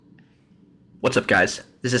What's up, guys?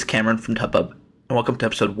 This is Cameron from TubPub, and welcome to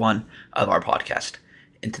episode 1 of our podcast.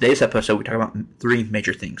 In today's episode, we talk about 3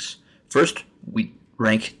 major things. First, we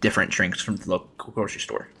rank different drinks from the local grocery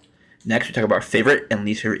store. Next, we talk about our favorite and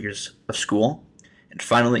least favorite years of school. And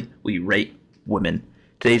finally, we rate women.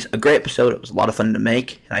 Today's a great episode. It was a lot of fun to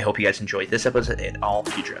make, and I hope you guys enjoy this episode and all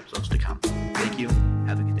future episodes to come. Thank you.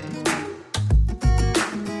 Have a good day.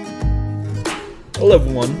 Hello,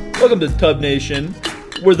 everyone. Welcome to Tub Nation,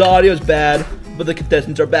 where the audio is bad, but the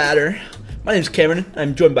contestants are badder. My name is Cameron.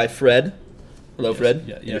 I'm joined by Fred. Hello,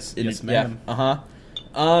 Fred. Yes, ma'am.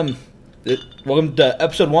 Welcome to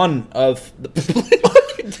episode 1 of the. What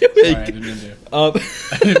are you doing? Sorry, I didn't mean to.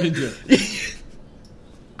 I didn't mean to.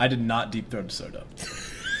 I did not deep throat soda.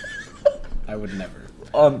 I would never.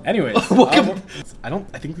 Anyways, I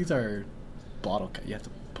think these are bottle. You have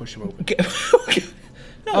to push them open. Okay.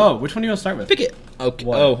 No. Oh, which one do you want to start with? Pick it. Okay.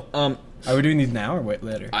 What? Are we doing these now or wait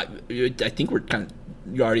later? I think we're kind of.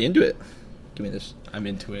 You're already into it. Give me this. I'm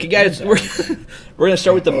into it. Okay, guys, we're gonna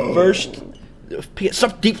start with the first.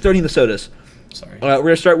 Stop deep throating the sodas. Sorry. We're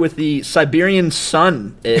gonna start with the Siberian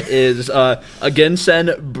Sun. It is a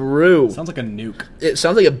Gensen brew. Sounds like a nuke. It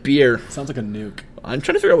sounds like a beer. Sounds like a nuke. I'm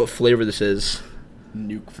trying to figure out what flavor this is.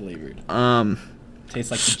 Nuke flavored.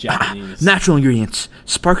 Tastes like the Japanese. Natural ingredients: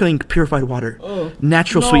 sparkling purified water,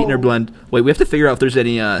 natural sweetener blend. Wait, we have to figure out if there's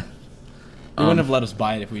any. They wouldn't have let us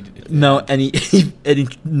buy it if we did. Any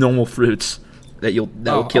normal fruits that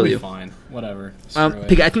will kill you. Fine. Whatever. I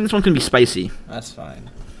think this one's gonna be spicy. That's fine.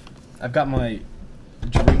 I've got my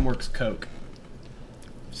DreamWorks Coke.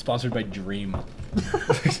 Sponsored by Dream.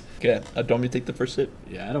 Okay, do you want me to take the first sip?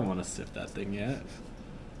 Yeah, I don't want to sip that thing yet.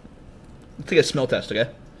 Let's take a smell test,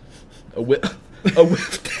 okay? A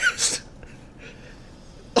whiff test.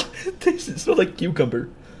 It smells like cucumber.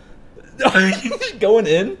 Are you just going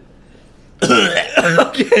in?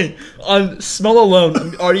 Okay, on smell alone,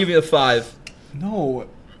 I'm already giving it a 5. No.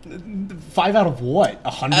 5 out of what?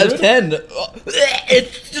 100? Out of 10.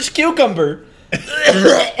 It's just cucumber.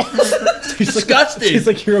 It's disgusting. It's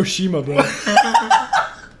like Hiroshima, bro.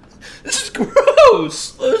 This is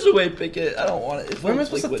gross. Throw this away, pick it. I don't want it. Where am I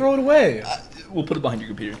supposed to throw it away? We'll put it behind your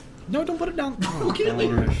computer. No, don't put it down. We'll get it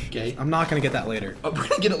later. Okay. I'm not going to get that later. We're going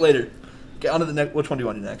to get it later. Okay, on to the next. Which one do you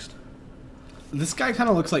want to do next? This guy kind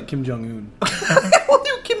of looks like Kim Jong-un. We'll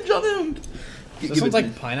do Kim Jong-un. This one's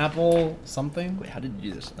like pineapple something. Wait, how did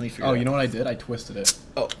you do this? Let me figure it Oh, out. you know what I did? I twisted it.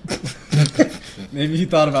 Oh. Maybe he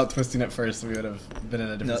thought about twisting it first. We would have been in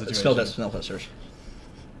a different situation. Smell test first.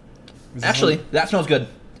 Actually, that smells good.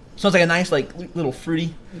 Smells like a nice, little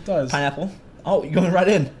fruity It does. pineapple. Oh, you're going right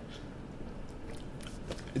in.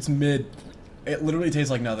 It's mid. It literally tastes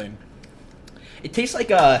like nothing. It tastes like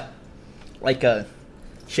a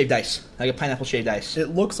shaved ice, like a pineapple shaved ice.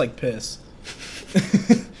 It looks like piss.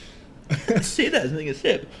 Say that as a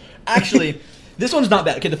sip. Actually, this one's not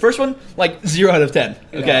bad. Okay, the first one, 0 out of 10.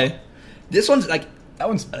 Okay, Yeah. This one's that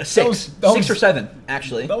one's a 6, 6 or 7.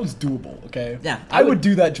 Actually, that was doable. Okay. Yeah, I would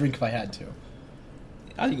do that drink if I had to.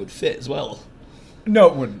 I think it would fit as well. No,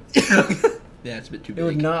 it wouldn't. Yeah, it's a bit too big. It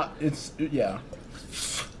would not. Yeah.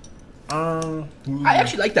 I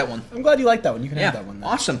actually like that one. I'm glad you like that one. You can have that one. Then.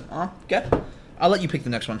 Awesome. Okay, I'll let you pick the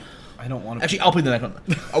next one. I don't want to. Actually, I'll pick the next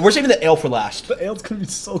one. We're saving the ale for last. The ale's gonna be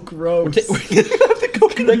so gross. We're gonna have the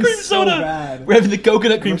coconut cream soda. Bad. We're having the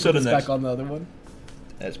coconut cream soda next. Back on the other one.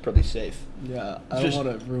 That's probably safe. Yeah, I don't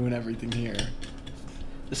want to ruin everything here.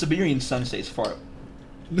 The Siberian Sun stays far.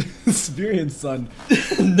 Siberian Sun.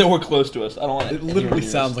 Nowhere close to us. I don't want it. It literally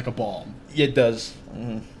sounds like a bomb. Yeah, it does.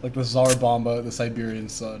 Mm-hmm. Like the Tsar Bomba, the Siberian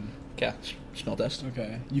Sun. Okay, smell test.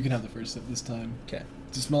 Okay, you can have the first sip this time. Okay.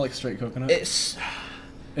 Does it smell like straight coconut?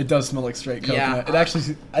 It does smell like straight coconut. Yeah. It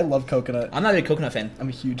actually, I love coconut. I'm not a big coconut fan. I'm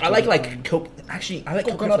a huge. I like Actually, I like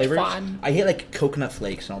coconut flavors. Fun. I hate coconut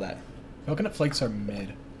flakes and all that. Coconut flakes are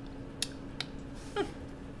mid.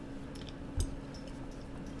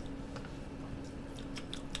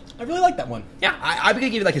 I really like that one. Yeah, I'm gonna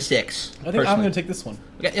give it a 6. I think I'm gonna take this one.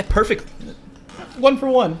 Okay, yeah, perfect. 1 for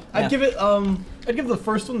 1. Yeah. I'd give it. I'd give the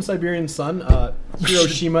first one, the Siberian Sun,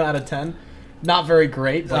 Hiroshima out of 10. Not very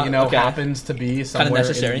great, but happens to be somewhere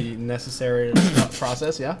in the necessary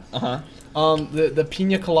process. Yeah. The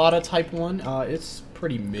pina colada type one, it's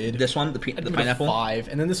pretty mid. This one, the pineapple, 5,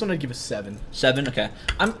 and then this one I'd give a 7. 7, okay.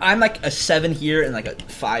 I'm like a 7 here and like a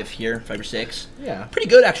 5 here, 5 or 6. Yeah. Pretty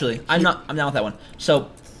good actually. I'm down with that one.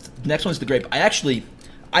 So, the next one's the grape. I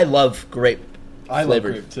love grape. I love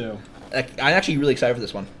grape too. I'm actually really excited for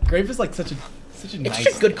this one. Grape is like such a nice.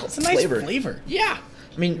 It's a good It's a nice flavor. Yeah.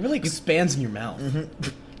 I mean, it really expands in your mouth. Mm-hmm.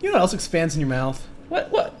 You know what else expands in your mouth?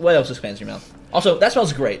 What else expands in your mouth? Also, that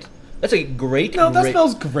smells great. That's a great. No, that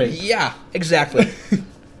smells great. Yeah, exactly.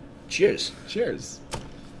 Cheers. Cheers.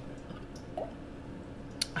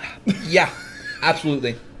 Yeah,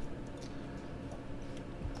 absolutely.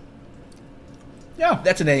 Yeah,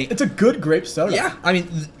 that's an 8. It's a good grape soda. Yeah, I mean,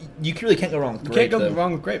 you really can't go wrong with grape. You can't go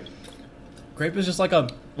wrong with grape. Grape is just like a...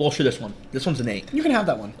 Well, sure, this one. This one's an 8. You can have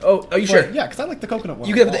that one. Oh, are you sure? Yeah, because I like the coconut one.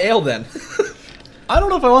 You can have the ale then. I don't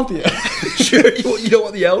know if I want the ale. Sure, you don't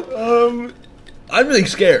want the ale? I'm really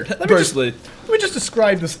scared, personally. Let me just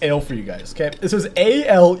describe this ale for you guys, okay? It says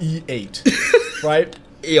ALE8, right?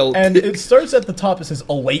 Ale. And it starts at the top, it says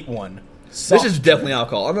a late one. This is definitely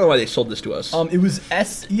alcohol. I don't know why they sold this to us. It was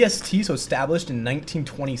EST, so established in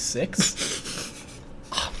 1926.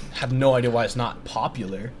 Have no idea why it's not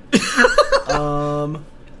popular.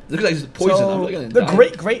 Looks like it's poison. So,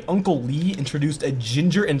 the great Uncle Lee introduced a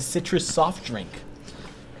ginger and citrus soft drink.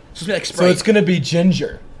 So it's gonna be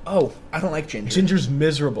ginger. Oh, I don't like ginger. Ginger's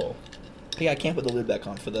miserable. Yeah, I can't put the lid back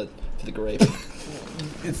on for the grape.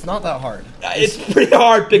 It's not that hard. It's pretty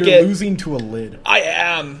hard, Pickett. You're losing to a lid. I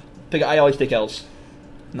am. Pickett, I always take L's.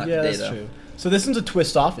 Not yeah, today, that's true. So this one's a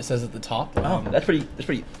twist off. It says at the top. Oh, that's pretty.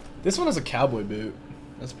 This one has a cowboy boot.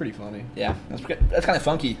 That's pretty funny. Yeah, that's kind of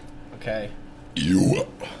funky. Okay.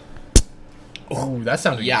 Oh, that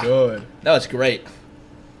sounded good. That was great.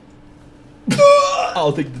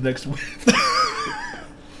 I'll take the next one.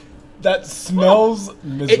 That smells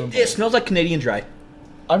miserable. It smells like Canadian Dry.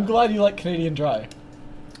 I'm glad you like Canadian Dry.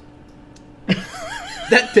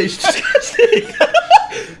 That tastes disgusting.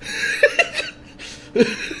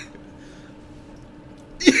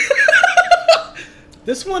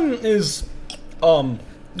 This one is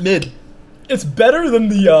mid. It's better than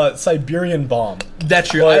the Siberian Bomb. That's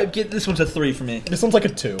true. This one's a 3 for me. This one's like a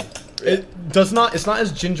 2. It's not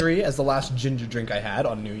as gingery as the last ginger drink I had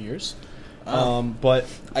on New Year's. But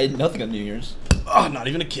I had nothing on New Year's. Oh, not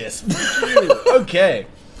even a kiss. Okay.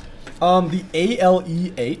 The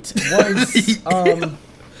ALE8 was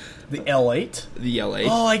the L8. The L8.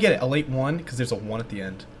 Oh, I get it. L8 1 because there's a 1 at the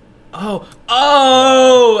end. Oh,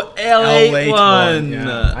 L8 one.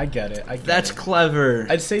 Yeah, I get it. That's clever.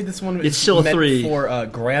 I'd say this one is still a 3 for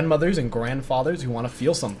grandmothers and grandfathers who want to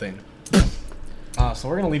feel something. So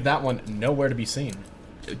we're gonna leave that one nowhere to be seen.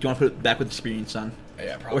 Do you want to put it back with the Spearing Son?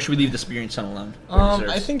 Yeah, probably. Or should we leave the Spearing Son alone?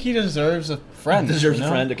 I think he deserves a friend. Deserves a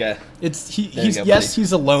friend. Okay.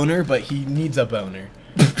 He's a loner, but he needs a boner.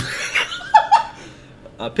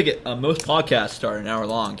 Pickett, most podcasts are an hour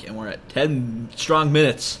long, and we're at 10 strong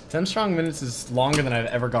minutes. 10 strong minutes is longer than I've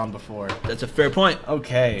ever gone before. That's a fair point.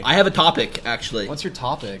 Okay. I have a topic, actually. What's your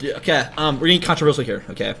topic? Okay, we're getting controversial here,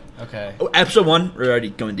 okay? Okay. Oh, episode 1, we're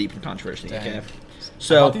already going deep in controversy, Dang. okay?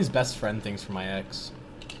 So, I bought these best friend things for my ex.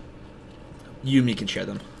 You and me can share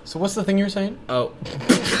them. So what's the thing you're saying? Oh.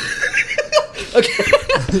 Okay.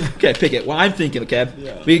 Okay, Pickett, what I'm thinking, okay?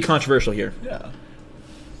 Yeah. We get controversial here. Yeah.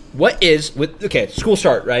 What is, school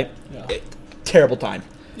start, right? Yeah. Terrible time.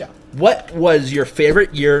 Yeah. What was your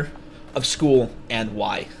favorite year of school and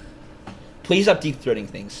why? Please stop deep throating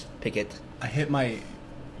things, Pickett. I hit my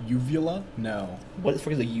uvula? No. What the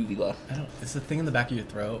fuck is a uvula? I don't. It's the thing in the back of your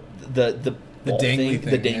throat. The dangly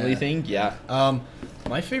thing. The dangly thing, yeah.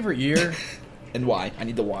 My favorite year. And why? I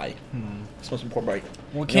need the why. It's the most important part.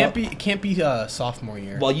 Well, it can't be sophomore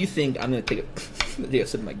year. While you think, I'm gonna take a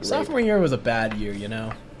sip of my grape. Sophomore year was a bad year, you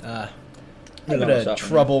know. I had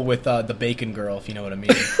trouble with the bacon girl, if you know what I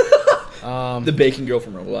mean. The bacon girl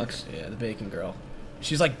from Roblox. Yeah, the bacon girl.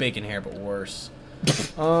 She's like bacon hair, but worse.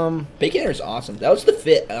 Bacon hair is awesome. That was the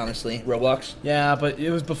fit, honestly. Roblox. Yeah, but it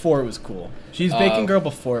was before it was cool. She's bacon girl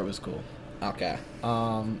before it was cool. Okay.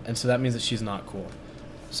 And so that means that she's not cool.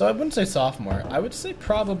 So I wouldn't say sophomore. I would say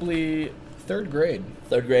probably 3rd grade.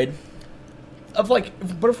 3rd grade. But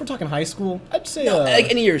if we're talking high school, I'd say like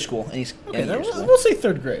any year of school. Any then year of school. we'll say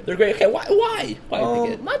 3rd grade. 3rd grade. Okay. Why?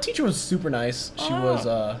 My teacher was super nice. She was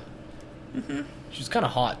she was kind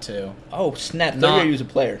of hot too. Oh snap! 3rd grade, he was a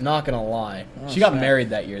player. Not gonna lie. Oh, she got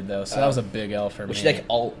married that year though, so that was a big L for me. Was she like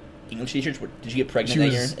all English teachers? Did she get pregnant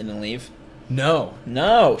that year and then leave? No.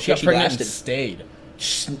 She got pregnant lasted. and stayed.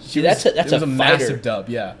 See, that's a massive dub.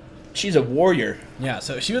 Yeah. She's a warrior. Yeah,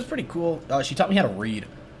 so she was pretty cool. She taught me how to read.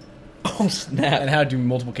 Oh snap! And how to do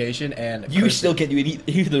multiplication and you still can't do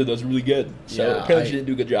either of those really good. So apparently she didn't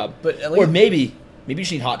do a good job. But at least, or maybe you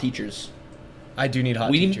just need hot teachers. I do need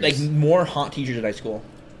hot teachers. We need like more hot teachers in high school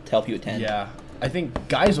to help you attend. Yeah, I think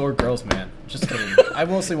guys or girls, man. Just kidding. I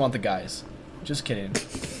mostly want the guys. Just kidding.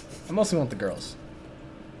 I mostly want the girls.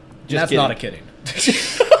 That's not a kidding.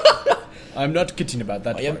 I'm not kidding about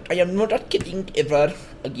that. I am not kidding ever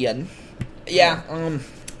again. Yeah.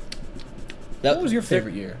 What was your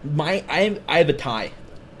favorite year? I have a tie.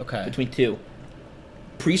 Okay. Between two.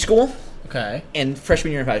 Preschool. Okay. And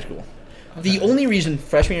freshman year of high school. Okay. The only reason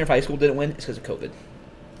freshman year of high school didn't win is because of COVID.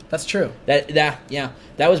 That's true. That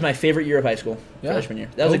was my favorite year of high school. Yeah. Freshman year.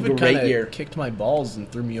 That was a great year. Kicked my balls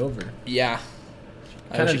and threw me over. Yeah.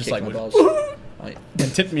 Kind of just like my balls.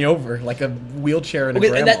 And tipped me over like a wheelchair and a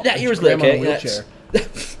grandma. That year was lit, okay? Wheelchair.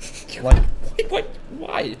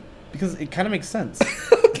 Why? Because it kind of makes sense.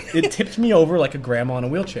 It tipped me over like a grandma in a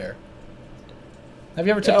wheelchair. Have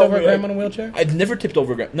you ever tipped over a grandma in a wheelchair? I've never tipped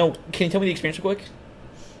over a grandma. No. Can you tell me the experience real quick?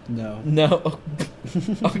 No.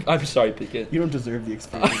 I'm sorry, Pickett. You don't deserve the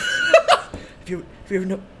experience. If you ever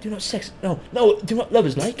know, do you know what sex? No. Do you know what love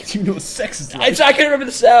is like? Do you know what sex is like? I can't remember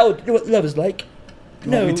the sound. Do you know what love is like?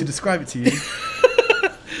 You want me to describe it to you?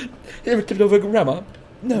 You ever tipped over a grandma?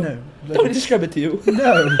 No. Don't me describe it to you.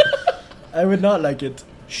 No. I would not like it.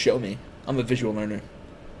 Show me. I'm a visual learner.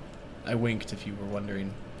 I winked if you were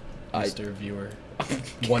wondering, Mr. Viewer.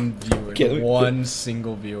 One viewer. One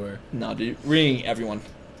single viewer. No, dude. Ringing everyone.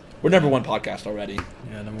 We're number one podcast already.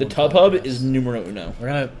 Yeah, the Tub Hub is numero uno. We're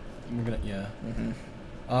gonna, yeah.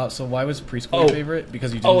 Mm-hmm. So why was preschool your favorite?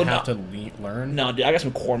 Because you didn't have to learn? No, dude, I got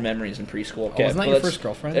some core memories in preschool. Okay, wasn't that your first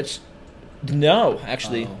girlfriend? No,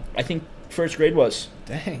 actually. I think first grade was.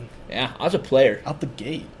 Dang. Yeah, I was a player. Out the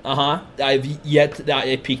gate. I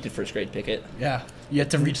peaked in first grade, Pickett. Yeah,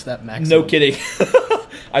 yet to reach that maximum. No kidding.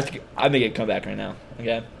 I may get a comeback right now.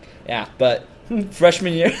 Okay? Yeah, but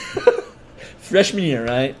freshman year,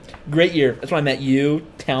 right? Great year. That's when I met you,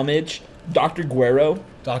 Talmadge, Dr. Guerrero.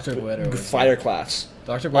 Dr. Guerrero. Fighter class.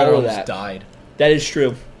 Dr. Guerrero almost died. That is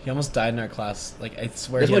true. He almost died in our class. Like, I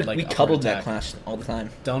swear That's he had, like, we cuddled that class all the time.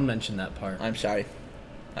 Don't mention that part. I'm sorry.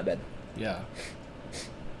 My bad. Yeah.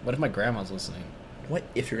 What if my grandma's listening? What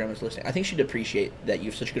if your grandma's listening? I think she'd appreciate that you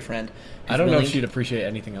have such a good friend. I don't know if she'd appreciate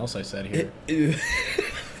anything else I said here.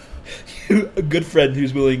 A good friend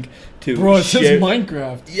who's willing to Bro, it says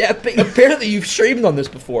Minecraft. Yeah, but apparently you've streamed on this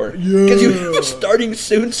before. Yeah. Because you have a starting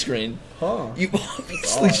soon screen. Huh. You've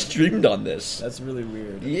obviously streamed on this. That's really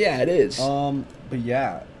weird. Yeah, it is. But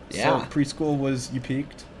yeah. Yeah. So preschool was, you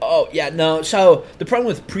peaked? Oh, yeah, no. So the problem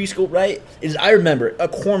with preschool, right, is I remember a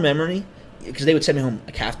core memory, because they would send me home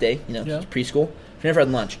like half day, preschool. I never had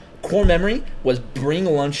lunch. Core memory was bring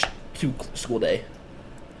lunch to school day.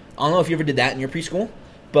 I don't know if you ever did that in your preschool,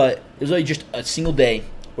 but it was really just a single day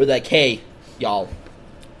where they're like, hey, y'all.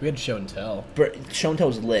 We had show and tell. Show and tell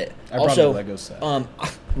was lit. I brought a Lego set.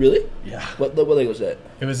 Really? Yeah. What Lego set?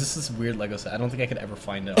 It was just this weird Lego set. I don't think I could ever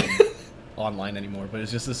find it online anymore, but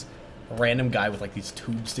it's just this random guy with like these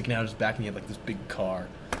tubes sticking out of his back, and he had like this big car.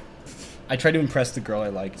 I tried to impress the girl I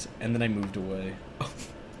liked, and then I moved away.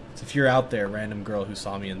 So if you're out there, random girl who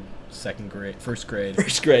saw me in first grade,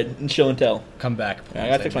 and show and tell, come back. I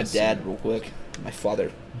gotta text my dad real quick. My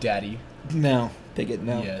father. Daddy. No. Pickett,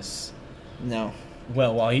 no. Yes. No.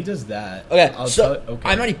 Well, while he does that, okay.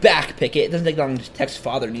 I'm already back. Pickett. It doesn't take long to text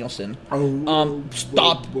Father Nielsen.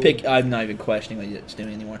 Stop. Pick. I'm not even questioning what it's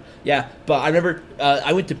doing anymore. Yeah, but I remember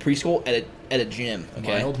I went to preschool at a gym.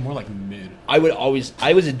 Okay, mild, more like mid. I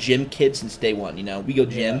was a gym kid since day one. We go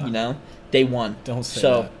gym. Day one. Don't say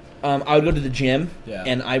that. I would go to the gym, yeah,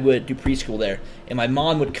 and I would do preschool there. And my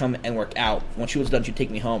mom would come and work out. When she was done, she'd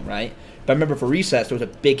take me home, right? But I remember for recess, there was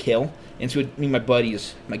a big hill, and so me and my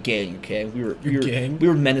buddies, my gang, okay? We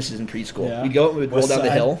were menaces in preschool. Yeah. We'd go and we'd roll down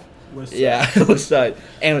the hill. West side. Yeah, West Side.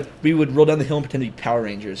 And we would roll down the hill and pretend to be Power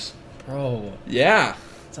Rangers. Bro. Yeah.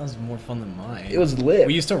 That sounds more fun than mine. It was lit.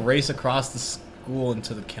 We used to race across the school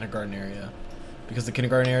into the kindergarten area. Because the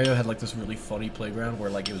kindergarten area had like this really funny playground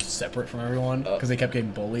where like it was separate from everyone because they kept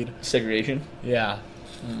getting bullied. Segregation? Yeah.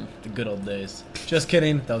 The good old days. Just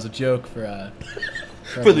kidding. That was a joke for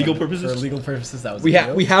for legal purposes. For legal purposes, that was we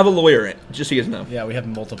have a lawyer in it, just so you guys know. Yeah, we have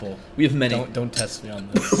multiple. We have many. Don't test me on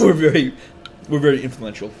this. we're very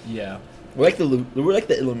influential. Yeah. We're like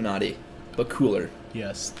the Illuminati, but cooler.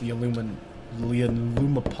 Yes, the Illumipati.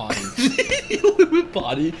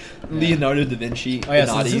 Illumipati. Leonardo da Vinci. Oh yeah,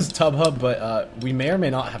 so this is Tub Hub, but we may or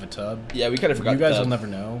may not have a tub. Yeah, we kind of forgot. You guys will never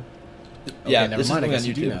know. Yeah, never mind. I guess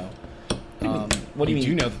you do know. What do you mean?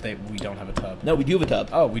 You do know that we don't have a tub. No, we do have a tub.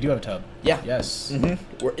 Oh, we do have a tub. Yeah. Yes.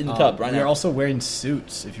 Mm-hmm. We're in the tub right now. We're also wearing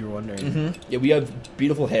suits, if you were wondering. Mm-hmm. Yeah, we have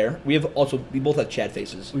beautiful hair. We both have Chad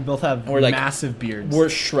faces. We both have massive beards. We're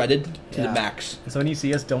shredded to the max. So when you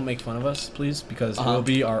see us, don't make fun of us, please, because it will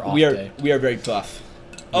be our off day. We are very buff.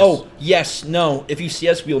 Yes. Oh, yes, no. If you see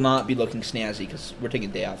us, we will not be looking snazzy because we're taking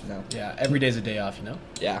a day off now. Yeah, every day's a day off,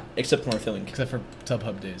 Yeah, except when we're filming. Except for Tub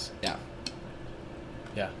Hub days. Yeah.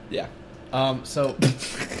 Yeah. Yeah. So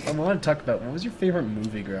I want to talk about, what was your favorite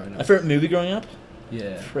movie growing up? My favorite movie growing up?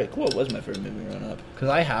 Yeah. Frick, what was my favorite movie growing up? Because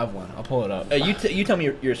I have one. I'll pull it up. You tell me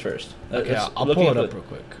yours first. Okay, I'll pull it up real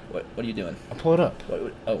quick. What are you doing? I'll pull it up.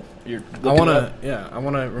 You're. I wanna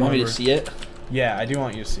remember. Want me to see it? Yeah, I do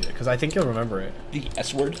want you to see it because I think you'll remember it. The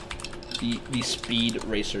S word. The Speed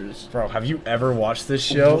Racers. Bro, have you ever watched this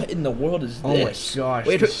show? What in the world is this? Oh my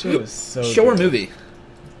gosh, this show is so Show good. or movie?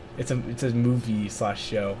 It's a movie /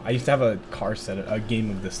 show. I used to have a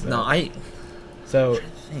game of this though. So,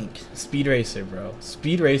 Speed Racer, bro.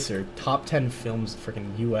 Speed Racer, top 10 films,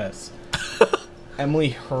 freaking U.S.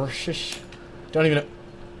 Emily Hershish. Don't even know.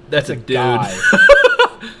 That's a dude. Guy.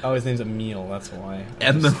 Oh, his name's Emil, that's why.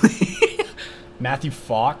 Emily. Matthew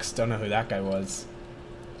Fox. Don't know who that guy was.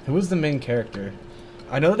 Who was the main character?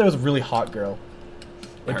 I know that there was a really hot girl.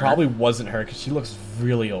 It probably wasn't her because she looks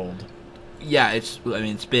really old. Yeah, it's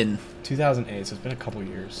been 2008, so it's been a couple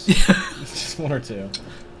years. Just one or two.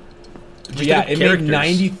 But yeah, it made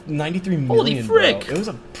 93 million. Holy frick! Bro. It was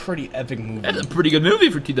a pretty epic movie. That's a pretty good movie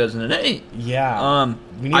for 2008. Yeah. I want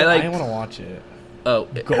to watch it. Oh,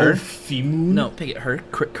 her? Fimu? No, pick it. Her,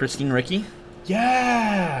 Christine Ricci.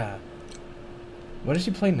 Yeah. What does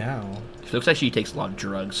she play now? She looks like she takes a lot of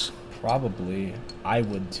drugs. Probably. I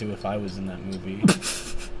would too if I was in that movie.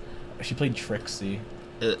 She played Trixie.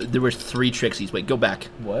 There was 3 Trixies. Wait, go back.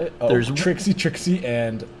 What? Oh, there's Trixie,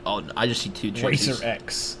 and... Oh, I just see 2 Trixies. Racer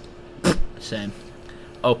X. Same.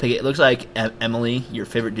 Oh, Piggy, it looks like Emily, your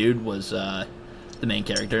favorite dude, was the main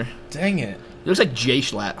character. Dang it. He looks like Jay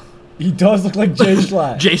Schlatt. He does look like Jay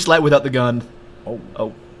Schlatt. Jay Schlatt without the gun.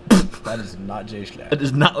 Oh. That is not Jay Schlatt. That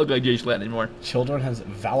does not look like Jay Schlatt anymore. Children has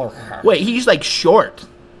Valor. Wait, he's like short.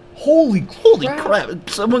 Holy crap.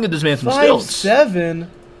 Someone get this man some stilts. 5'7".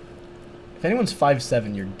 If anyone's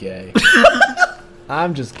 5'7", you're gay.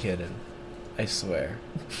 I'm just kidding. I swear.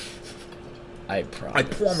 I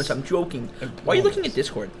promise. I'm joking. Why are you looking at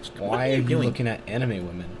Discord? Why are you looking at anime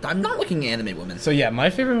women? I'm not looking at anime women. So yeah, my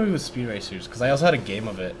favorite movie was Speed Racers because I also had a game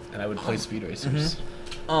of it and I would play Speed Racers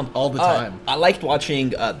all the time. I liked watching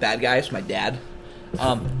Bad Guys. My dad.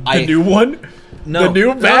 The new one? No, the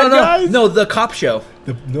new Bad Guys? No, the cop show.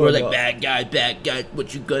 We're like bad guy.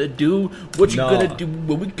 What you gonna do? What you gonna do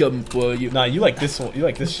when we come for you? Nah, you like this one. You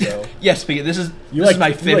like this show. Yes, because this is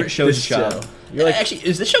my favorite show. Actually,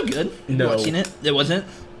 is this show good? No. Have you seen it? It wasn't?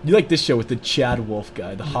 You like this show with the Chad Wolf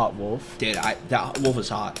guy, the hot wolf. Dude, that wolf is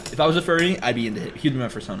hot. If I was a furry, I'd be into it. He'd be my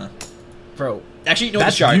persona. Bro. Actually, you know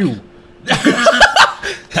that's the shark. You.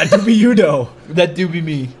 That do be you, though. That do be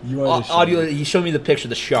me. You are the shark. He showed me the picture of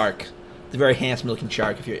the shark. The very handsome looking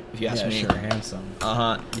shark, if you ask me. Yeah, sure, handsome.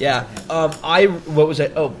 Yeah. What was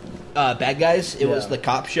it? Oh, Bad Guys. It was the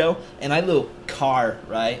cop show, and I had a little car,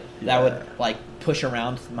 right? That I would like push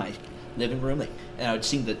around my living room, and I would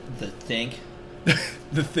sing the thing.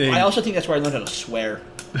 The thing. I also think that's where I learned how to swear.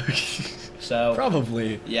 So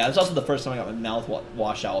probably. Yeah, it's also the first time I got my mouth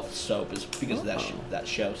washed out with soap is because of that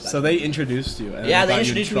show. So they introduced you. And they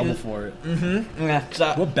introduced you in me trouble for it. Mm-hmm.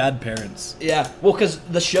 Yeah. What bad parents? Yeah. Well, because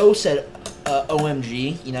the show said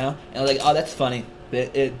OMG, and I was like, oh, that's funny.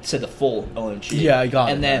 But it said the full OMG. Yeah, I got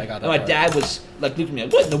it. And then my dad was like looking at me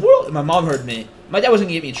like, what in the world? And my mom heard me. My dad wasn't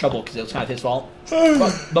going to get me in trouble because it was kind of his fault.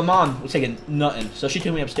 but mom was taking nothing. So she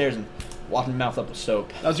took me upstairs and washed my mouth up with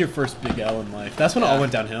soap. That was your first big L in life. That's when it all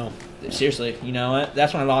went downhill. Seriously, you know what?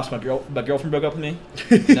 That's when I lost my girlfriend broke up with me.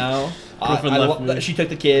 No. Girlfriend left me. She took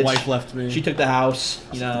the kids. Wife left me. She took the house.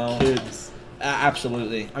 You know. Kids.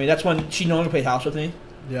 Absolutely. I mean, that's when she no longer played house with me.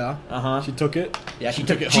 Yeah. She took it. Yeah, she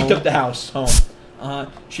took it. She took the house home.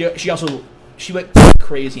 She went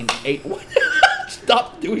crazy and ate.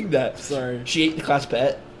 Stop doing that. Sorry. She ate the class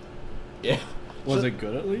pet. Yeah. Was it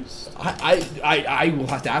good at least? I will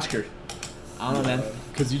have to ask her. I don't know, man.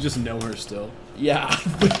 Because you just know her still. Yeah,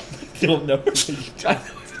 I don't know her. I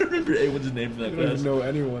don't remember anyone's name from that class. I don't know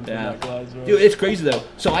anyone from that class. Bro. Dude, it's crazy though.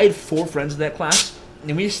 So I had 4 friends in that class,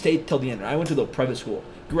 and we stayed till the end. I went to the private school.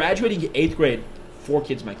 Graduating 8th grade, 4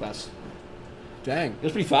 kids in my class. Dang. It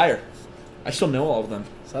was pretty fire. I still know all of them.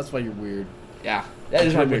 So that's why you're weird. Yeah. That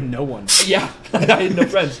is why I'm weird. No one. Yeah. I had no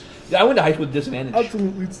friends. I went to high school with disadvantage.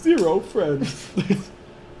 Absolutely 0 friends.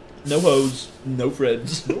 No hoes, no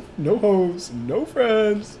friends. No hoes, no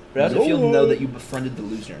friends. But how does it feel to know that you befriended the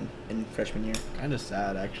loser in freshman year? Kind of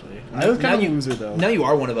sad, actually. I was kind of a loser, though. Now you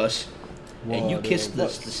are one of us. And you kissed the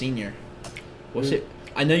senior. What's it?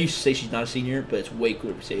 I know you say she's not a senior, but it's way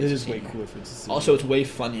cooler to say it's a senior. It is way cooler if it's a senior. Also, it's way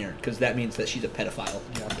funnier, because that means that she's a pedophile.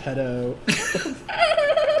 Yeah, pedo.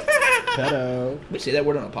 Pedo. Can we say that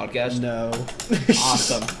word on a podcast? No.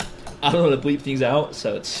 Awesome. I don't know how to bleep things out,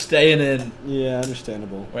 so it's staying in. Yeah,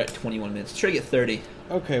 understandable. We're at 21 minutes. Let's try to get 30.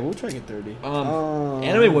 Okay, we'll try to get 30.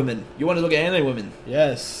 Anime women. You want to look at anime women?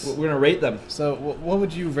 Yes. We're gonna rate them. So, what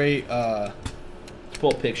would you rate? Let's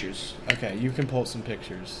pull up pictures. Okay, you can pull some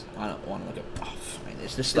pictures. I don't want to look at. Oh, fine.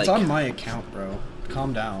 It's on my account, bro.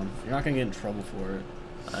 Calm down. You're not gonna get in trouble for it.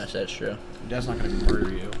 That's true. Your dad's not gonna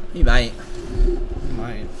murder you. He might. He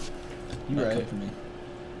might. You right? For me.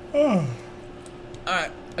 Oh. All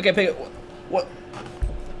right. Okay, pick it. What?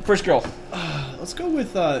 First girl. Let's go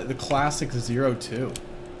with the classic 02.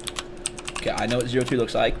 Okay, I know what 02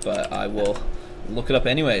 looks like, but I will look it up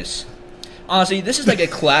anyways. Honestly, this is like a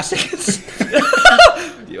classic.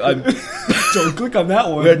 Don't click on that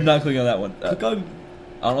one. We're not clicking on that one. Click on.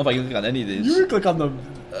 I don't know if I can click on any of these. You can click on the.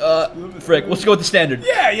 Frick. Let's go with the standard.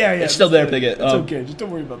 Yeah. It's still there, pick it. It's okay. Just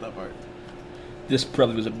don't worry about that part. This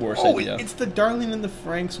probably was a worse idea. It's the Darling in the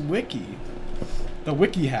Franxx wiki. The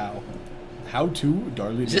wiki how. How to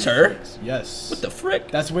Darling. Is this her? Franxx. Yes. What the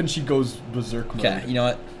frick? That's when she goes berserk mode. Okay, you know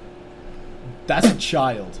what? That's a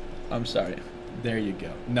child. I'm sorry. There you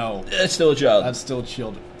go. No. It's still a child. That's still a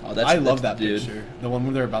child. Oh, I love that picture. The one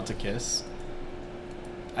where they're about to kiss.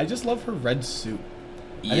 I just love her red suit.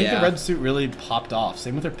 Yeah. I think the red suit really popped off.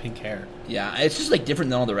 Same with her pink hair. Yeah, it's just like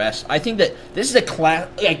different than all the rest. I think that this is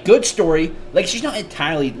a good story. Like, she's not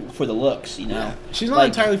entirely for the looks, you know. Yeah. She's not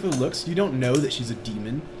entirely for the looks. You don't know that she's a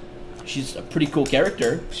demon. She's a pretty cool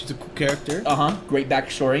character. She's a cool character. Great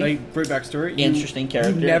backstory. Great backstory. Interesting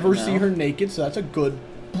character. You never see her naked, so that's a good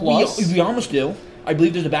plus. We almost do. I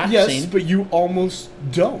believe there's a back scene. Yes, but you almost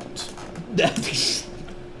don't.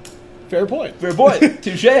 Fair point. Fair point.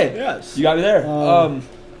 Touche. Yes. You got me there.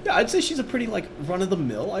 Yeah, I'd say she's a pretty, like,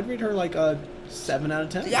 run-of-the-mill. I'd rate her, like, a 7 out of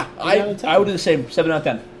 10. Yeah, I would do the same. 7 out of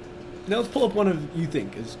 10. Now let's pull up one of you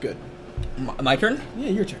think is good. My turn? Yeah,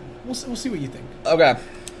 your turn. We'll see what you think. Okay.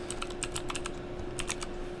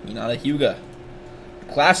 Hinata Hyuga.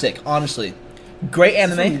 Classic, honestly. Great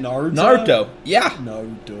anime. Naruto? Yeah.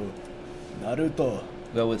 Naruto.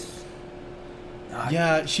 Go with...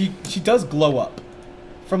 Yeah, she does glow up.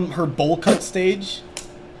 From her bowl cut stage,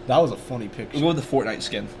 that was a funny picture. We'll go with the Fortnite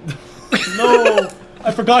skin. No!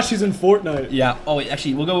 I forgot she's in Fortnite. Yeah. Oh, wait,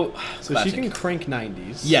 actually, we'll go... So classic. she can crank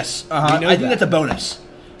 90s. Yes. I think that's a bonus.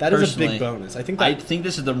 That is a big bonus. I think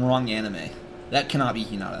this is the wrong anime. That cannot be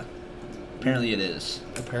Hinata. Apparently it is.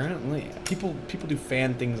 Apparently. People do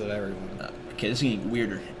fan things of everyone. Okay, this is getting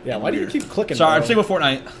weirder. Yeah, why do you keep clicking, Sorry, bro? I'm sticking with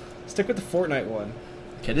Fortnite. Stick with the Fortnite one.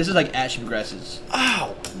 Okay, this is like as she progresses.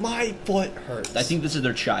 Ow! My foot hurts. I think this is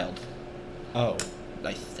their child. Oh.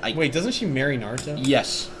 Wait, doesn't she marry Naruto?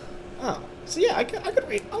 Yes. Oh. So yeah, I could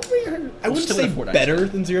rate. I'll rate her. I wouldn't say better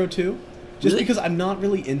than 02. Just because I'm not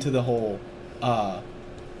really into the whole,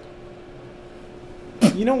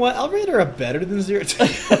 You know what? I'll rate her a better than 02.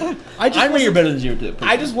 I rate her better than 02.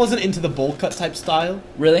 I just wasn't into the bowl cut type style.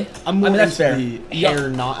 Really? I'm more into the hair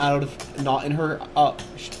not in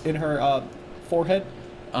her forehead.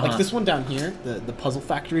 Like this one down here, the Puzzle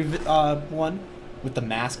Factory one with the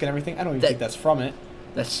mask and everything. I don't even think that's from it.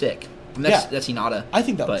 That's sick. I mean, that's Hinata. I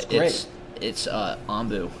think that was great. It's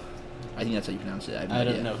Ambu. I think that's how you pronounce it. I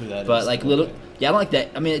don't know who that is. But like I don't like that.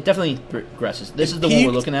 I mean, it definitely progresses. This is the one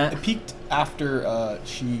we're looking at. It peaked after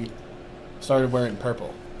she started wearing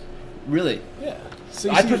purple. Really? Yeah. So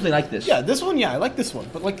I personally like this. Yeah, this one. Yeah, I like this one.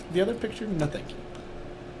 But like the other picture, no thank you.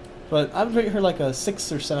 But I would rate her like a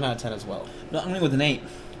 6 or 7 out of 10 as well. No, I'm going with an 8.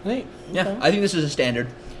 An 8? Yeah, okay. I think this is a standard.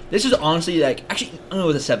 This is honestly like actually I'm going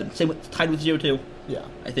with a 7. Same with tied with 02. Yeah.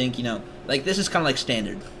 I think like this is kind of like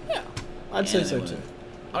standard. Yeah, I'd say so too.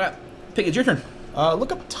 All right, pick. It's your turn.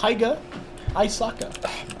 Look up Taiga Aisaka.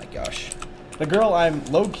 Oh my gosh. The girl I'm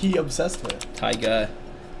low key obsessed with. Taiga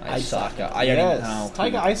Aisaka.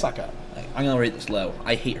 Taiga Aisaka. I'm gonna rate this low.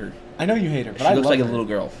 I hate her. I know you hate her, but she looks like a little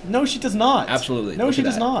girl. No, she does not. Absolutely. No, she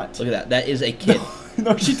does not. Look at that. That is a kid.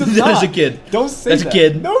 No, she does not. That is a kid. Don't say That's that. a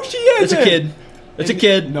kid. No, she isn't. That's a kid. That's a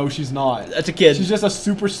kid. No, she's not. That's a kid. She's just a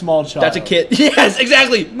super small child. That's a kid. Yes,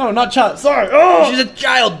 exactly. No, not child. Sorry. Oh! She's a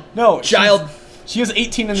child. No, child. She is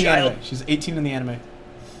 18 in the anime. She's 18 in the anime.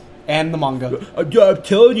 And the manga. I'm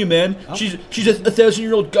telling you, man. Oh. She's a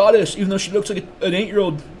 1,000-year-old goddess, even though she looks like an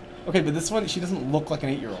 8-year-old. Okay, but this one, she doesn't look like an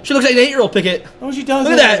 8-year-old. She looks like an 8-year-old, Pickett. No, she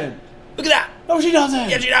doesn't. Look at that. Look at that. No, she doesn't.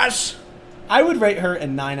 Yeah, she does. I would rate her a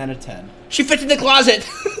 9 out of 10. She fits in the closet.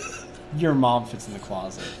 Your mom fits in the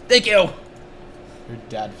closet. Thank you. Your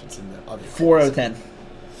dad fits in the other 4 out of 10.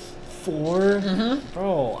 4? Mm-hmm.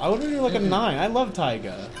 Bro, I would rate her like a 9. I love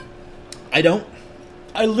Taiga. I don't.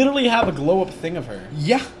 I literally have a glow-up thing of her.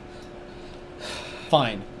 Yeah.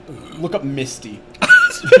 Fine. Look up Misty.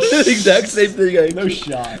 The exact same thing. No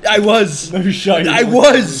shot. I was. No shot. I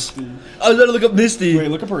was trying to look up Misty. Wait,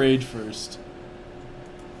 look up her age first.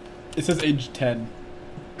 It says age 10.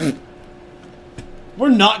 We're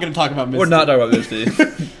not going to talk about Misty. We're not talking about Misty.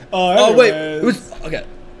 Oh, wait. It was... Okay.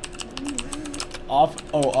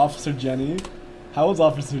 Officer Jenny. How old's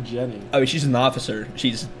Officer Jenny? I mean, she's an officer.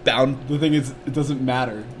 She's bound... The thing is, it doesn't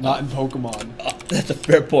matter. Not in Pokemon. That's a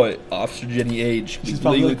fair point. Officer Jenny age. She's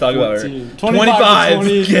probably like 14. About her. 25.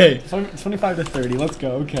 Okay. 25 to 30. Let's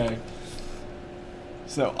go. Okay.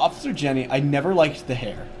 So, Officer Jenny, I never liked the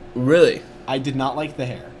hair. Really? I did not like the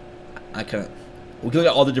hair. I can't... We can look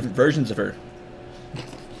at all the different versions of her.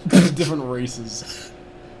 Different races.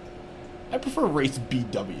 I prefer race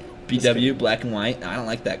BW. BW, black and white. I don't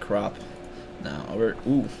like that crop. No.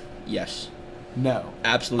 Ooh, yes. No.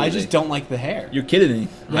 Absolutely. I just don't like the hair. You're kidding me.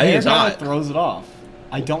 The hair kind of throws it off.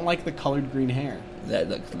 I don't like the colored green hair.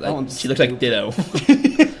 She looks like Ditto.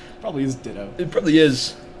 Probably is Ditto. It probably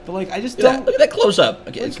is. But like, I just don't... Look at that close up.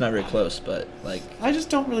 Okay, it's not very close, but like... I just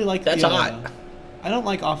don't really like that's hot. I don't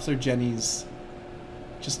like Officer Jenny's...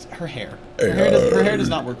 Just her hair. Her hair does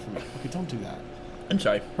not work for me. Okay, don't do that. I'm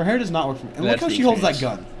sorry. Her hair does not work for me. And look how she holds that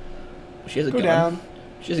gun. She has a gun. Go down.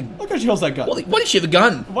 She has a... Look how she holds that gun. Why does she have a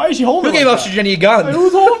gun? Why is she holding it like that? Who gave Officer Jenny a gun? Wait,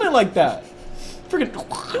 who's holding it like that? Freaking...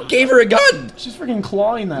 Who gave her a gun? She's freaking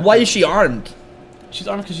clawing that. Why is she armed? She's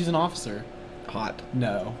armed because she's an officer. Hot.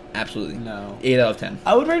 No. Absolutely. No. 8 out of 10.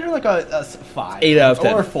 I would rate her like a 5. 8 out of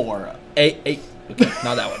 10. Or a 4. 8. Okay,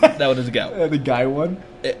 not that one. That one doesn't go. The guy one?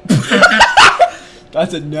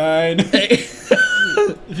 That's a 9. If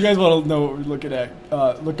you guys want to know what we're looking at,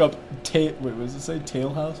 look up... Wait, what does it say?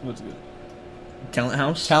 Tail House? What's it? Talent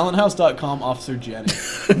House? Talenthouse.com, Officer Jenny.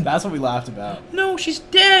 That's what we laughed about. No, she's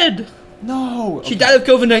dead. No. She died of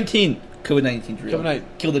COVID-19. COVID-19's real. COVID-19.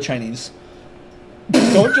 Kill the Chinese.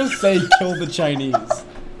 Don't just say kill the Chinese.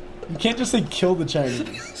 You can't just say kill the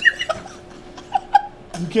Chinese.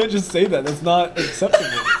 You can't just say that. That's not acceptable.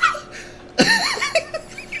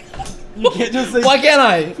 You can't just say... Why can't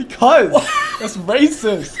I? Because. That's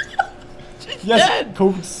racist. She's yes, dead.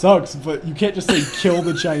 COVID sucks, but you can't just say kill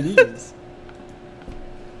the Chinese.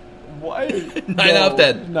 Why? 9 out of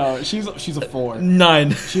 10. No, she's a 4.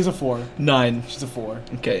 9. She's a 4. 9. She's a 4.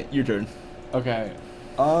 Okay, your turn. Okay.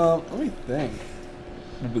 Let me think.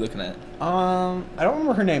 What are we looking at? I don't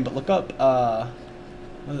remember her name, but look up,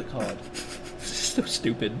 what is it called? This is so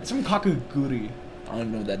stupid. It's from Kakaguri. I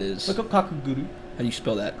don't know what that is. Look up Kakaguri. How do you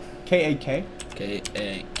spell that? K-A-K.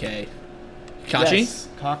 K-A-K. Kachi? Yes.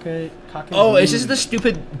 Kakaguri. Oh, is this the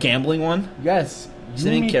stupid gambling one? Yes. Is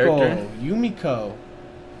the main character? Yumiko.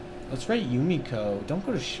 Let's rate Yumiko. Don't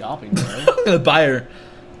go to shopping, bro. I'm gonna buy her.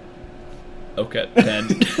 Okay,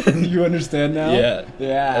 10. You understand now? Yeah.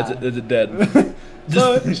 Yeah. That's a dead.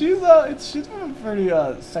 So she's a pretty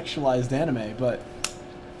sexualized anime, but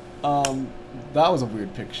that was a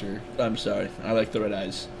weird picture. I'm sorry. I like the red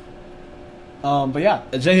eyes. But yeah.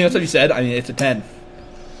 Is there anything else that you said? I mean, it's a 10.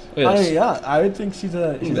 Look at this. Yeah, I would think she's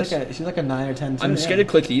like a 9 or 10 too. I'm scared to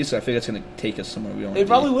click these, so I think it's gonna take us somewhere we don't. It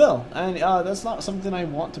probably will, and that's not something I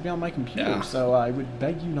want to be on my computer. Yeah. So I would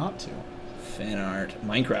beg you not to. Fan art,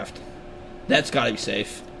 Minecraft. That's gotta be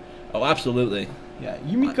safe. Oh, absolutely. Yeah,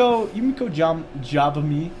 Yumiko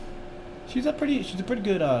Jabami. She's a pretty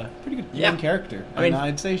good main character. I mean,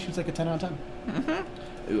 I'd say she's like a 10 out of 10.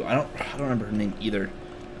 Mm-hmm. Ooh, I don't remember her name either.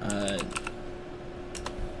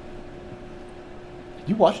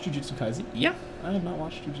 You watched Jujutsu Kaisen? Yeah. I have not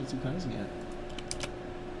watched Jujutsu Kaisen yet.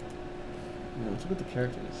 Let's look at the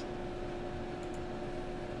characters.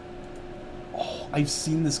 Oh, I've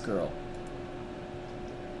seen this girl.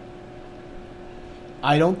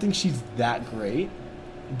 I don't think she's that great,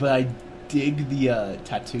 but I dig the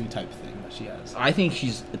tattoo type thing that she has. I think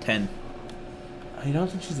she's a 10. I don't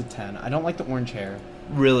think she's a 10. I don't like the orange hair.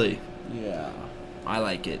 Really? Yeah. I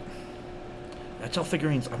like it. That's all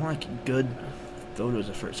figurines. I want like good photos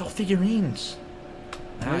of her. It's all figurines.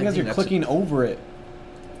 Now you guys are clicking over it.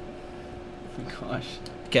 Oh my gosh.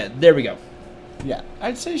 Okay, there we go. Yeah,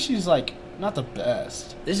 I'd say she's like not the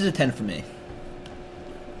best. This is a 10 for me.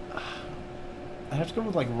 I'd have to go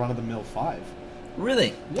with like run of the mill 5.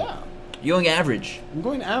 Really? Yeah. You're going average. I'm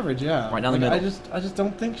going average, yeah. Right down the middle. I just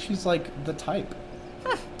don't think she's like the type.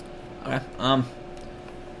 Okay.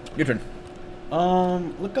 Your turn.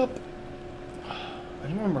 Look up. I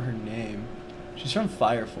don't remember her name. She's from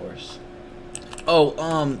Fire Force. Oh,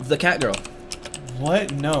 the cat girl.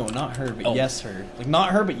 What? No, not her, but yes, her. Like not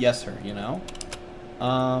her, but yes, her. You know.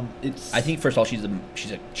 It's. I think first of all she's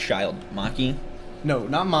a child. Maki. No,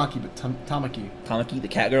 not Maki, but Tamaki. Tamaki, the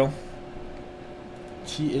cat girl.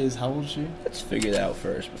 She is. How old is she? Let's figure that out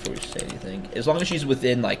first before we say anything. As long as she's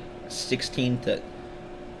within, like, 16 to...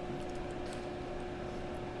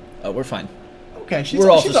 Oh, we're fine. Okay, she's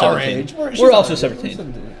also our 17. age. We're also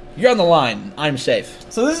 17. You're on the line. I'm safe.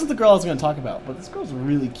 So this is the girl I was going to talk about, but this girl's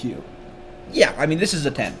really cute. Yeah, I mean, this is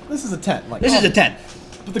a 10. This is a 10. Like, this is a 10.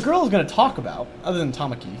 But the girl I was going to talk about, other than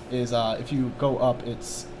Tamaki, is if you go up, it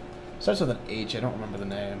starts with an H. I don't remember the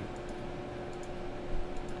name.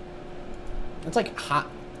 It's like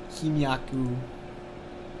Himiyaku.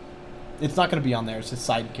 It's not going to be on there. It's a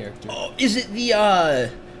side character. Oh, is it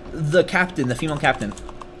the captain, the female captain?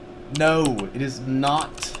 No, it is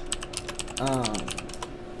not.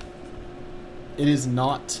 It is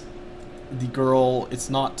not the girl. It's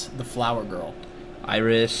not the flower girl.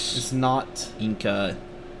 Iris. It's not Inka.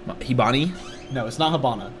 Hibani. No, it's not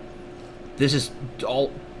Habana. This is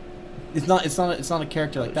all. It's not. It's not a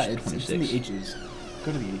character like that. It's in the H's.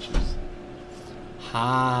 Go to the H's.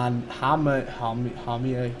 Hamia.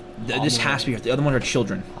 This has to be her. The other ones are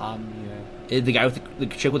children. Hamia. The guy with the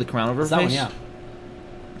chick with the crown over her face. That one, yeah.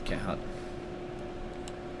 Okay, hot.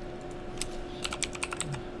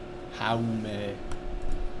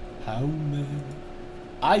 Haume.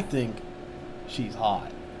 I think she's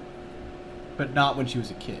hot, but not when she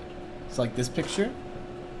was a kid. It's like this picture.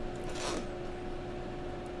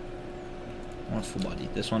 Oh, it's full body.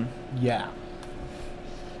 This one. Yeah.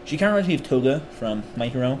 She kind of reminds me of Toga from My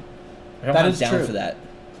Hero. That is down true. for that.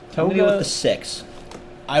 Toga. I'm gonna go with the 6.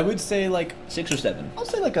 I would say like 6 or 7. I'll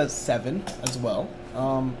say like a 7 as well.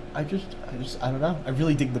 I don't know. I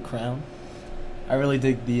really dig the crown. I really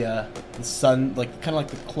dig the sun, like kind of like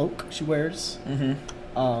the cloak she wears.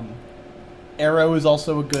 Mm-hmm. Arrow is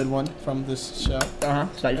also a good one from this show.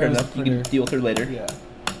 It's not your turn enough. You can deal with her later. Yeah.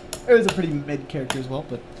 Arrow's a pretty mid character as well,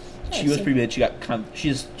 but yeah, she was pretty mid. She got kind of,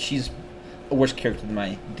 she's a worse character than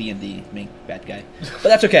my D&D main bad guy, but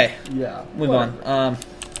that's okay. Yeah. Move on.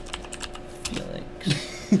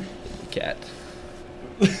 Felix. Cat.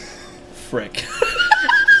 Frick.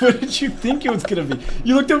 What did you think it was gonna be?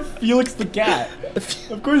 You looked up Felix the cat.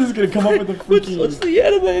 Of course, he's gonna come up with a freaking. What's the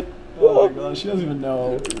anime? Oh my gosh, she doesn't even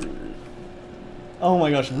know. Oh my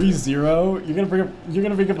gosh, ReZero. You're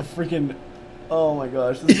gonna bring up a freaking. Oh my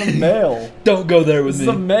gosh, this is a male. Don't go there with me. This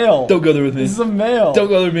is a male. Don't go there with me. This is a male. Don't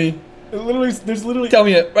go there with me. There's literally. Tell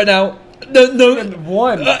me it right now. No.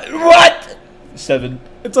 1. What? 7.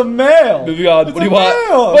 It's a male. Moving on. It's What do you a want?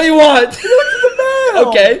 male. What do you want? It's a male.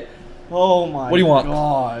 Okay. Oh my. What do you want?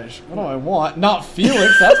 Gosh, what do I want? Not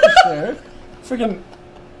Felix, that's for sure. Freaking.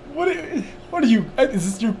 What are you?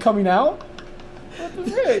 Is this you coming out? What the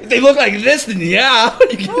frick? If they look like this, then yeah.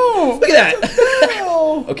 No. Look at that.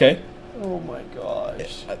 No. Okay. Oh my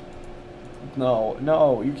gosh.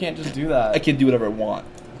 No, you can't just do that. I can do whatever I want.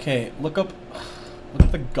 Okay, look up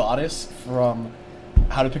the goddess from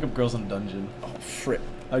How to Pick Up Girls in a Dungeon. Oh, frick.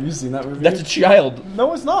 Have you seen that movie? That's a child.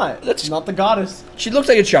 No, it's not. That's not the goddess. She looks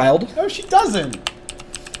like a child. No, she doesn't.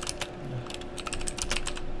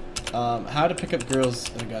 How to Pick Up Girls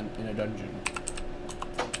in a Dungeon.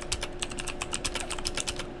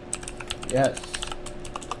 Yes.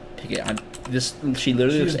 Pick it. She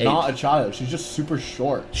literally looks 8. She's not a child. She's just super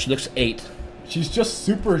short. She looks 8. She's just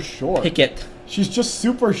super short. Pick it. She's just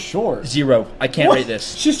super short. 0. I can't rate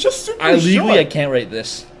this. She's just super short. Legally, I can't rate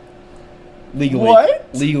this. Legally. What?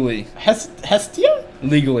 Legally. Hestia?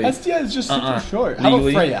 Legally. Hestia is just super short.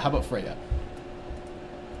 Legally. How about Freya?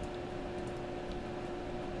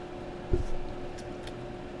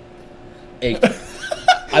 8.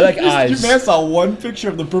 I like eyes. Your man saw one picture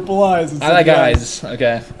of the purple eyes. And I like eyes.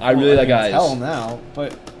 Okay. I really like eyes. Tell now,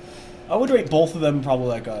 but I would rate both of them probably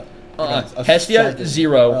like a Hestia 7.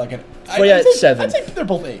 0. Freya 7. I'd say they're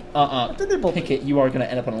both 8. I think they're both. Pick it. You are gonna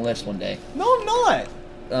end up on a list one day. No, I'm not.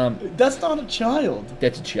 That's not a child.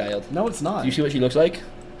 That's a child. No, it's not. Do you see what she looks like?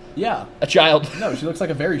 Yeah. A child. No, she looks like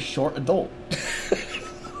a very short adult.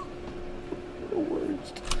 The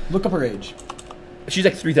worst. Look up her age. She's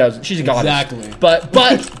like 3,000. She's a goddess. Exactly. But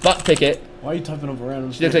pick it. Why are you typing over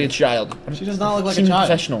random? She looks like a child. She does not look like a child.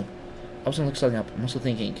 Professional. I was gonna look something up. I'm also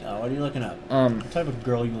thinking. Oh, what are you looking up? What type of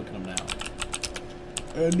girl are you looking up now?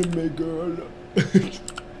 Anime girl.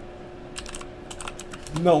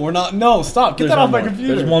 No, we're not. No, stop. Get that off my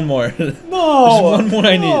computer. There's one more. No. There's one more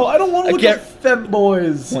I need. No, I don't want to look at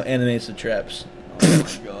femboys. What animes the traps? Oh my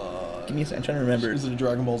god. Give me a second. I'm trying to remember. Is it a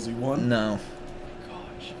Dragon Ball Z one? No.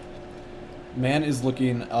 Man is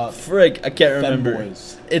looking up. Frig, I can't remember.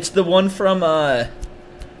 Femboys. It's the one from I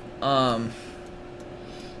can't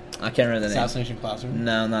remember the name. Assassination Classroom?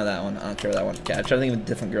 No, not that one. I don't care about that one. Okay, I'm trying to think of a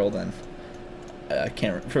different girl then. I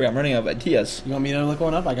can't. I'm running out of ideas. You want me to look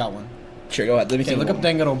one up? I got one. Sure, go ahead. Let me see. Look up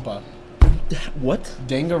Danganronpa. What?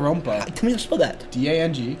 Danganronpa. Tell me how to spell that.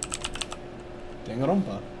 D-A-N-G.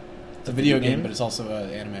 Danganronpa. It's a video game, but it's also an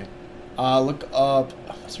anime. Look up...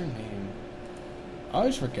 What's her name? I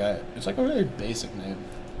always forget. It's like a very basic name.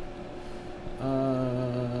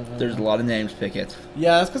 There's a lot of names, Pickett.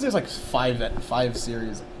 Yeah, that's because there's like five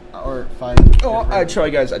series. Or 5... Oh, I'm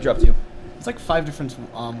sorry, guys. I dropped you. It's like 5 different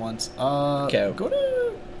ones. Okay. Go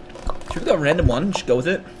to... Should we go random one? Just go with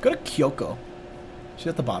it? Go to Kyoko. She's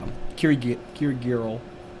at the bottom. Kirigiri.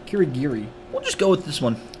 We'll just go with this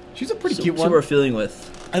one. She's a pretty cute one. See what we're feeling with.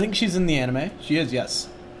 I think she's in the anime. She is, yes.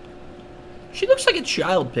 She looks like a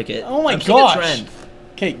child, Pickett. Oh my gosh.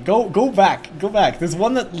 Okay, go back. Go back. There's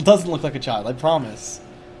one that doesn't look like a child, I promise.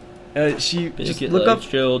 Just look up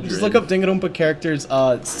Danganronpa characters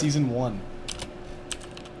season 1.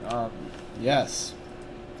 Yes.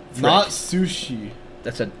 Frick. Not Sushi.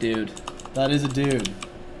 That's a dude. That is a dude.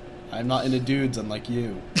 I'm not into dudes unlike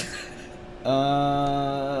you.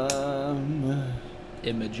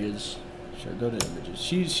 Images. Sure, go to images.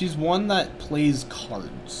 She's one that plays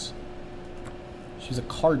cards. She's a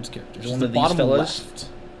cards character. She's one the of these bottom fellas? left.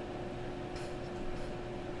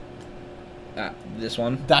 This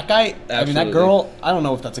one? That guy, Absolutely. I mean, that girl, I don't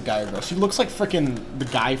know if that's a guy or girl. She looks like frickin' the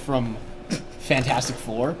guy from Fantastic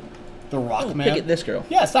Four. The Rock Man. Pickett, this girl.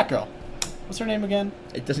 Yeah, it's that girl. What's her name again?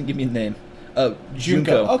 It doesn't give me a name.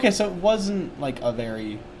 Junko. Okay, so it wasn't like a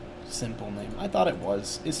very simple name. I thought it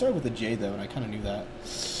was. It started with a J though, and I kind of knew that.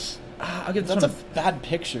 I'll give this That's one a bad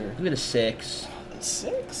picture. I'll give it a 6.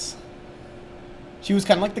 6? She was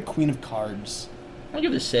kind of like the queen of cards. I'll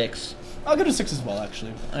give it a 6. I'll give it a 6 as well,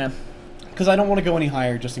 actually. Yeah. Because I don't want to go any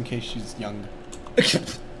higher just in case she's young.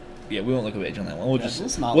 Yeah, we won't look at age on that one. We'll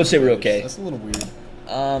just we'll say we're okay. That's a little weird.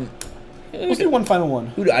 Let's do one final one.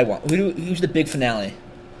 Who do I want? Who's the big finale?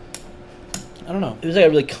 I don't know. It was like a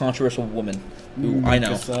really controversial woman. Who I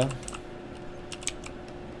know. Oh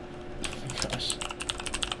my gosh.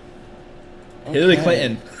 Hillary Okay.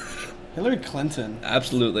 Clinton. Hillary Clinton.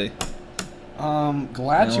 Absolutely.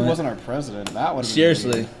 Glad she wasn't our president. That would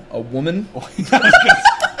seriously a woman.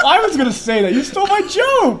 I was gonna say that. You stole my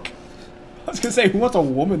joke. I was gonna say, who wants a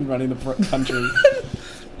woman running the country?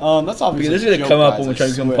 That's obviously. Because this is gonna come up when we're trying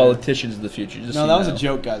to become politicians in the future. Just no, that was a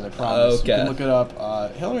joke, guys. I promise. Okay. You can look it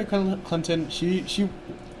up. Hillary Clinton. She.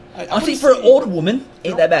 Honestly, for an old woman,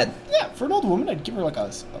 ain't that bad. Yeah, for an old woman, I'd give her like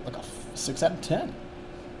a 6 out of 10.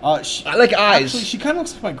 I like eyes. Actually, she kind of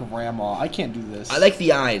looks like my grandma. I can't do this. I like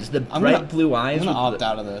the eyes, the bright blue eyes. I'm gonna opt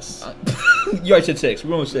out of this. You already said 6. We're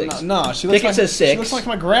going with 6. No, she looks like says 6. She looks like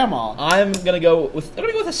my grandma. I'm gonna go with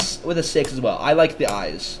a 6 as well. I like the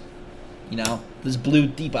eyes. You know, those blue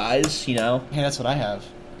deep eyes. You know. Hey, that's what I have.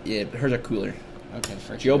 Yeah, but hers are cooler. Okay,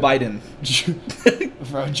 for Joe Biden.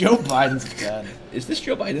 Bro, Joe Biden's dead. Is this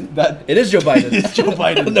Joe Biden? It is Joe Biden. It's Joe Biden.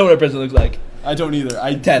 I don't know what our president looks like. I don't either.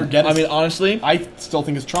 I 10. forget. I mean, honestly, I still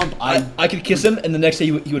think it's Trump. I could kiss him, and the next day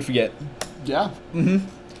he would forget. Yeah. Mm-hmm.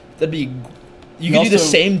 That'd be. You could do the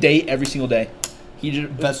same date every single day.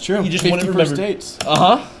 That's true. You just 50 wouldn't remember. dates.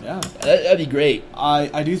 Uh-huh. Yeah. That'd be great.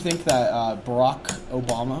 I do think that Barack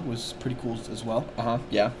Obama was pretty cool as well. Uh-huh.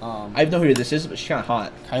 Yeah. I don't know who this is, but she's kind of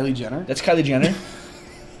hot. Kylie Jenner. That's Kylie Jenner.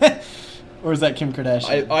 Or is that Kim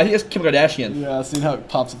Kardashian? I think it's Kim Kardashian. Yeah, seeing how it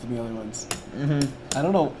pops up in the other ones. Mm-hmm. I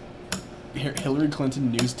don't know. Hillary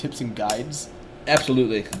Clinton news tips and guides.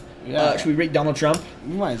 Absolutely. Yeah. Should we rate Donald Trump?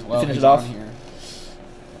 We might as well. Finish it off. Here.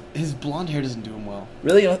 His blonde hair doesn't do him well.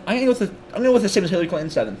 Really? I'm gonna go with the same as Hillary Clinton,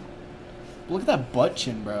 7. Look at that butt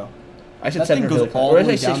chin, bro. I said that 7 thing for goes Hillary Clinton. all Or the did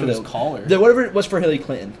I way say down 6 to for his Hillary? collar. Whatever it was for Hillary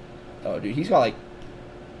Clinton. Oh, dude, he's got like.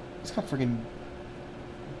 He's got freaking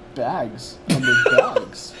bags under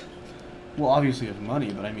bags. Well, obviously he has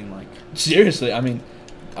money, but I mean like. Seriously, I mean,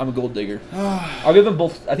 I'm a gold digger. I'll give them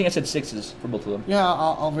both. I think I said 6s for both of them. Yeah,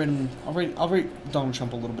 I'll rate him. I'll rate Donald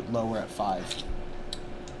Trump a little bit lower at 5.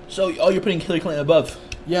 So, you're putting Hillary Clinton above.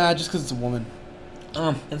 Yeah, just because it's a woman.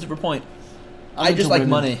 That's a good point. I just like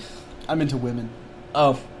money. I'm into women.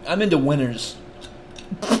 Oh, I'm into winners.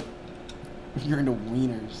 You're into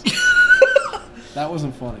wieners. That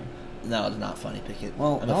wasn't funny. No, it's not funny, Pickett.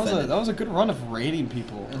 Well, that was a good run of rating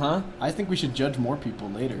people. Uh-huh. I think we should judge more people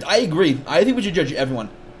later. I agree. I think we should judge everyone.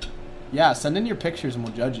 Yeah, send in your pictures and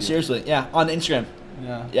we'll judge you. Seriously, yeah, on Instagram.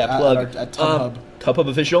 Yeah. Yeah, plug. At TubHub. TubHub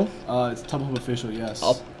Official? It's TubHub Official, yes.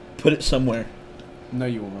 I'll put it somewhere. No,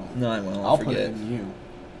 you won't. No, I won't. I'll forget. put it in you.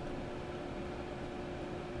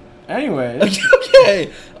 Anyway.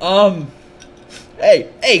 Okay.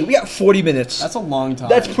 Hey, we got 40 minutes. That's a long time.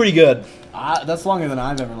 That's pretty good. That's longer than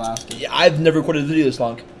I've ever lasted. Yeah, I've never recorded a video this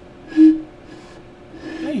long.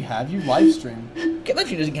 Yeah, you have. You live stream. Live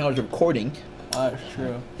stream doesn't count as a recording. That's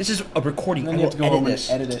true. This is a recording. And then you have to go home and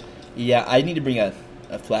edit it. Yeah, I need to bring a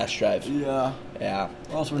flash drive. Yeah. Yeah.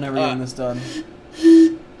 Or else we're never getting this done.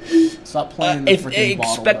 Stop playing the freaking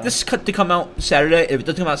bottle. Expect this cut to come out Saturday. If it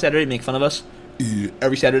doesn't come out Saturday, make fun of us.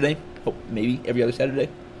 Every Saturday. Oh, maybe every other Saturday.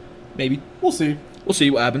 Maybe. We'll see. We'll see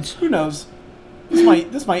what happens. Who knows?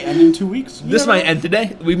 This might end in 2 weeks. This might end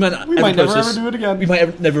today. We might never ever do it again. We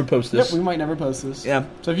might never post this. Yep, we might never post this. Yeah.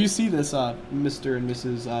 So if you see this, Mr. and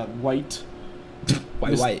Mrs. White.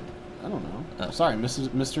 Why white? I don't know. Oh. Sorry, Mr.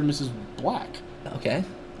 and Mrs. Black. Okay.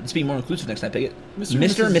 Let's be more inclusive next time, Pickett.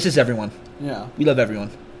 Mr. and Mrs. Everyone. Yeah. We love everyone.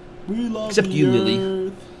 We love except the you, earth.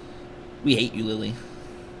 Lily. We hate you, Lily.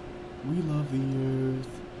 We love the earth.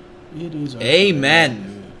 It is our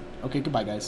Amen. earth. Okay, goodbye, guys.